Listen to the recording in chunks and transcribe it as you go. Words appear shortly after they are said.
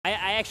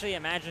actually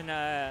imagine,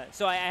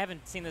 so I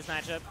haven't seen this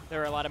matchup.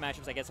 There are a lot of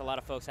matchups I guess a lot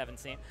of folks haven't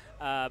seen.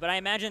 But I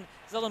imagine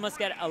Zelda must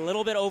get a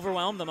little bit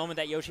overwhelmed the moment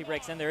that Yoshi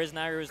breaks in. There is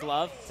Nairu's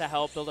Love to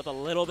help build up a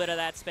little bit of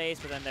that space,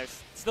 but then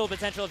there's still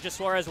potential of just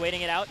Suarez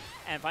waiting it out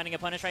and finding a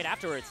punish right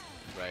afterwards.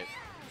 Right.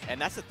 And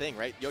that's the thing,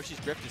 right? Yoshi's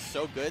drift is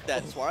so good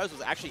that Suarez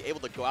was actually able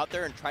to go out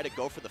there and try to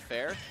go for the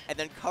fair and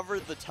then cover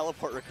the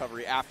teleport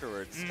recovery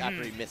afterwards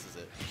after he misses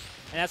it.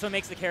 And that's what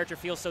makes the character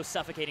feel so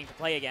suffocating to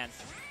play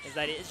against, is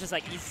that it's just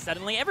like he's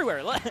suddenly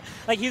everywhere.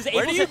 Like he was able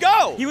Where do you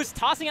go? He was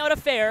tossing out a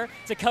fair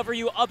to cover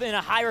you up in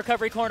a high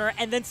recovery corner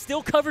and then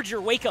still covered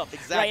your wake up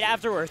right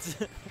afterwards.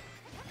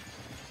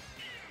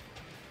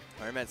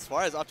 All right, man,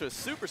 Suarez off to a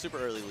super, super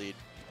early lead.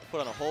 Put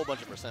on a whole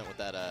bunch of percent with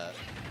that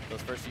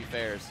those first few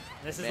fairs.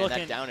 This is man, looking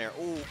that down air.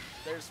 Ooh,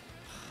 there's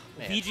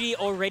VG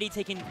already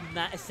taking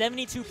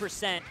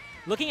 72%.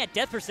 Looking at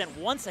death percent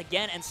once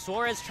again, and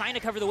Suarez trying to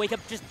cover the wake up,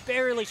 just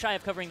barely shy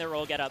of covering the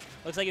roll get up.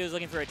 Looks like he was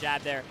looking for a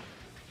jab there.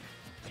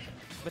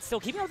 But still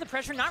keeping up the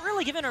pressure, not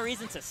really given a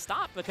reason to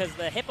stop because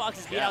the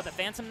hitboxes beat out the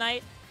Phantom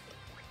Knight.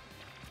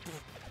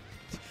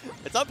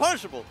 It's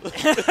unpunishable. It's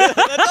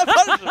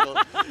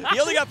unpunishable. He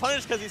only got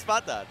punished because he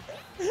spot that.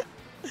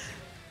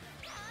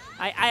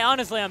 I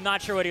honestly, I'm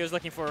not sure what he was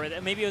looking for.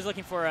 Maybe he was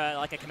looking for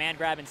like a command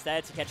grab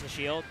instead to catch the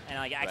shield, and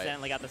like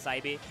accidentally got the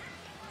side B.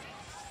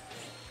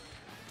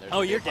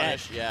 Oh, you're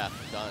dead. Yeah,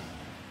 done.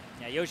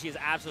 Yeah, Yoshi is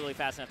absolutely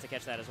fast enough to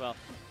catch that as well.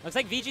 Looks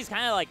like VG's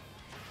kind of like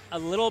a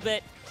little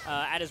bit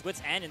at his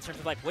wit's end in terms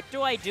of like, what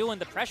do I do when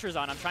the pressure's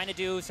on? I'm trying to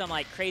do some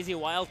like crazy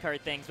wildcard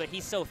things, but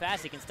he's so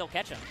fast he can still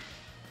catch him.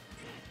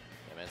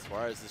 Yeah, man,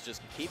 Suarez is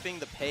just keeping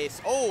the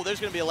pace. Oh, there's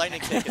going to be a lightning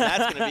kick, and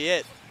that's going to be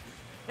it.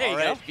 There you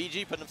go.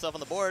 VG putting himself on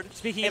the board.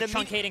 Speaking of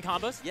truncating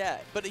combos. Yeah,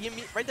 but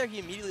right there he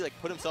immediately like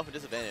put himself at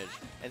disadvantage.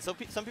 And so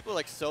some people are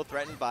like so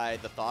threatened by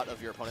the thought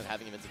of your opponent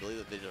having invincibility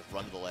that they just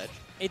run to the ledge.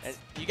 And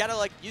you gotta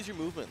like use your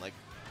movement, like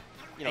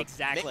you know,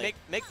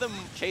 make them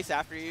chase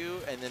after you,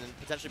 and then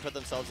potentially put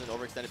themselves in an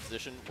overextended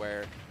position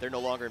where they're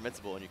no longer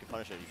invincible and you can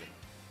punish it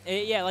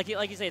even. Yeah, like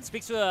you say, it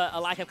speaks to a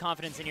lack of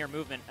confidence in your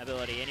movement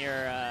ability, in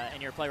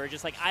your play. Where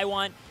just like, I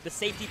want the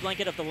safety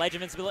blanket of the ledge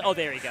invincibility. Oh,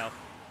 there you go.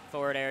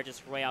 Forward air,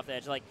 just way off the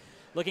edge. Like,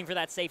 looking for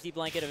that safety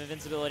blanket of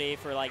invincibility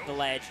for like the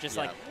ledge. Just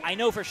like, I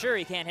know for sure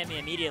he can't hit me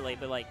immediately,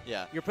 but like,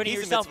 you're putting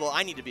yourself. Invincible.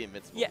 I need to be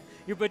invincible. Yeah,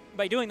 but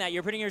by doing that,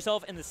 you're putting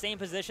yourself in the same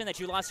position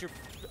that you lost your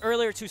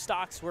earlier 2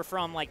 stocks were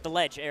from like the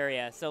ledge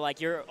area. So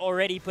like, you're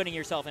already putting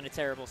yourself in a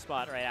terrible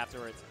spot right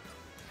afterwards.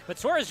 But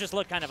Suarez just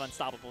looked kind of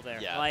unstoppable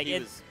there. Yeah, like, he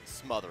was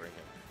smothering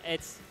him.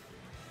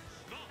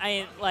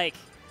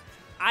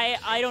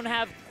 I don't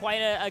have quite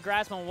a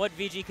grasp on what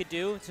VG could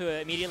do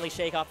to immediately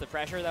shake off the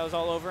pressure that was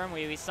all over him.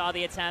 We saw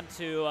the attempt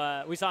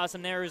to, we saw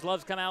some Nairu's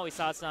Loves come out. We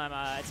saw some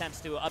attempts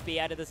to up B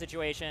out of the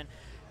situation.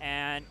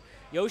 And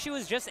Yoshi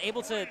was just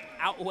able to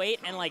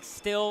outweight and like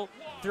still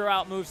throw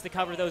out moves to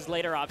cover those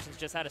later options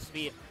just out of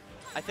speed.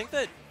 I think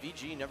that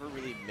VG never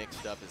really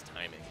mixed up his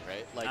timing,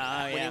 right?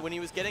 Like when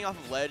he was getting off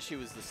of ledge, he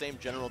was the same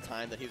general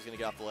time that he was going to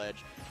get off the ledge.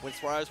 When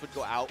Suarez would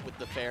go out with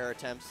the fair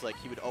attempts, like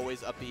he would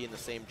always up B in the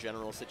same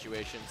general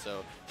situation.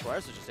 So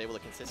Suarez was just able to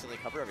consistently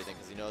cover everything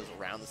because he knows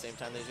around the same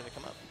time that he's going to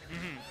come up.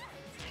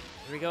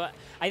 Here we go.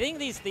 I think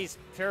these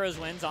Pharaoh's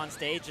wins on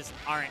stage just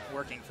aren't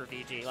working for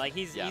VG. Like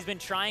he's been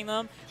trying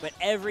them, but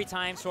every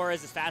time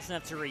Suarez is fast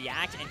enough to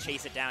react and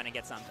chase it down and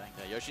get something.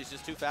 Yeah, Yoshi's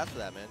just too fast for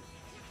that, man.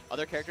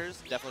 Other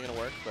characters, definitely going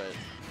to work, but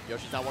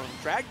Yoshi's not one of them.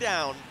 Drag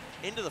down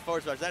into the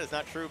forward smash. That is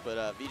not true, but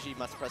VG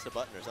must have pressed a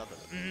button or something.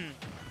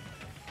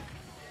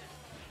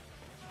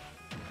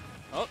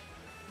 Oh.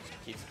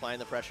 Keeps applying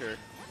the pressure.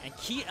 And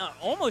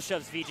almost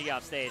shoves VG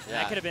off stage. Yeah.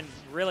 That could have been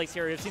really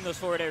serious. We've seen those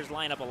forward airs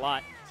line up a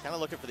lot. Kind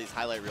of looking for these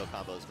highlight reel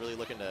combos, really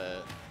looking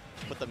to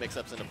put the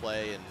mix-ups into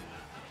play and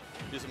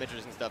do some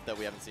interesting stuff that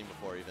we haven't seen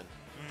before even.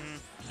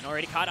 And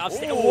already caught off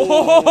stage.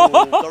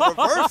 The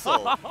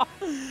reversal.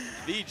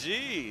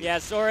 VG. Yeah,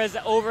 Suarez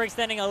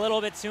overextending a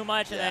little bit too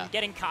much and then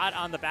getting caught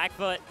on the back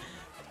foot.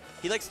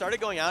 He like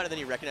started going out and then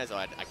he recognized, oh,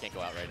 I can't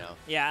go out right now.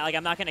 Yeah, like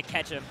I'm not going to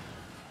catch him.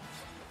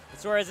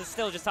 Suarez is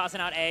still just tossing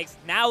out eggs.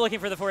 Now looking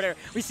for the forward air.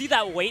 We see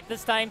that weight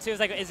this time too. It's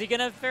like, is he going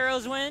to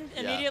Pharaoh's win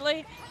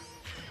immediately?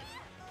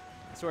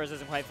 Suarez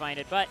doesn't quite find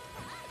it, but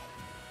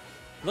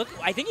look,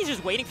 I think he's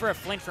just waiting for a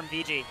flinch from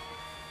VG.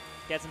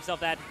 Gets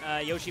himself that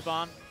Yoshi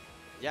bomb.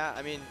 Yeah,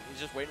 I mean,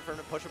 he's just waiting for him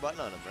to push a button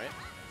on him, right?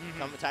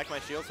 Come attack my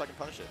shield so I can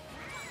punish it.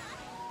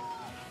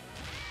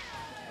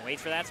 Wait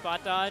for that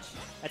spot dodge.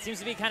 That seems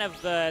to be kind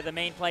of the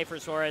main play for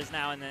Suarez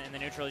now in the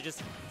neutral.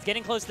 He's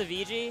getting close to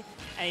VG,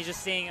 and he's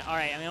just seeing, all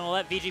right, I'm going to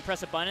let VG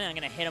press a button, and I'm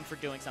going to hit him for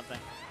doing something.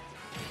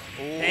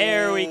 Ooh.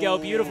 There we go.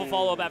 Beautiful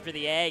follow-up after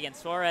the egg, and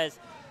Suarez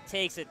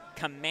takes it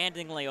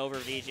commandingly over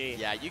VG.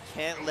 Yeah, you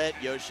can't let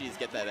Yoshi's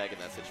get that egg in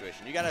that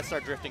situation. You got to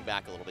start drifting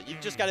back a little bit. You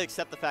just got to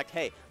accept the fact,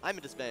 hey, I'm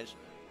a disadvantage.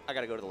 I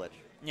got to go to the ledge.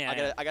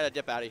 Yeah, I got to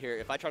dip out of here.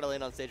 If I try to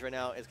land on stage right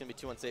now, it's going to be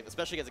too unsafe,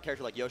 especially against a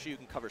character like Yoshi who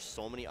can cover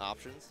so many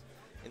options,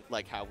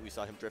 like how we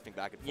saw him drifting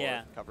back and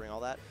forth, covering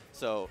all that.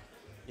 So,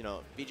 you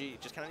know,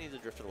 VG just kind of needs to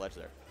drift to the ledge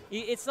there.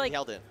 It's like he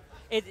held in.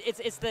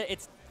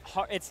 It's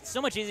it's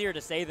so much easier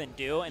to say than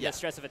do in the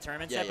stress of a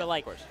tournament set, but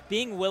like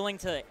being willing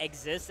to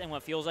exist in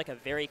what feels like a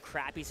very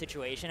crappy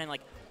situation and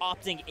like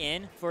opting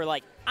in for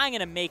like, I'm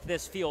going to make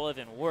this feel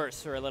even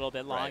worse for a little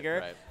bit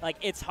longer. Like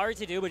it's hard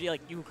to do, but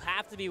you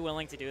have to be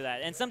willing to do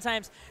that. And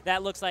sometimes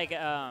that looks like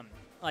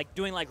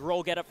doing like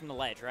roll get up from the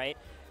ledge, right?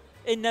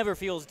 It never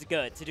feels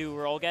good to do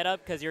roll get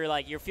up because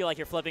you feel like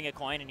you're flipping a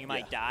coin and you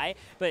might die.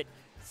 But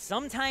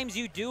sometimes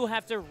you do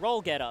have to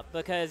roll get up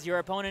because your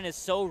opponent is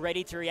so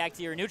ready to react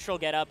to your neutral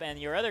get up and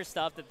your other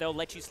stuff that they'll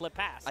let you slip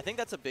past. I think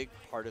that's a big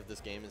part of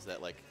this game is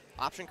that like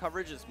option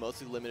coverage is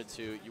mostly limited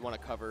to you want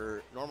to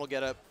cover normal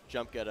get up,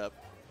 jump get up,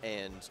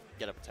 and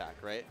get up attack,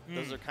 right?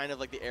 Those are kind of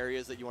like the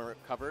areas that you want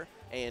to cover,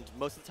 and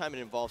most of the time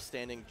it involves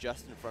standing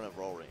just in front of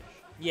roll range.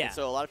 Yeah. And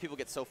so a lot of people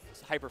get so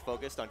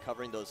hyper-focused on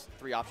covering those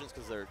 3 options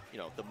because they're,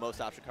 the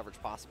most option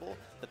coverage possible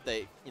that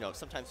they,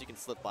 sometimes you can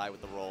slip by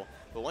with the roll.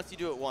 But once you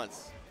do it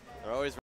once, they're always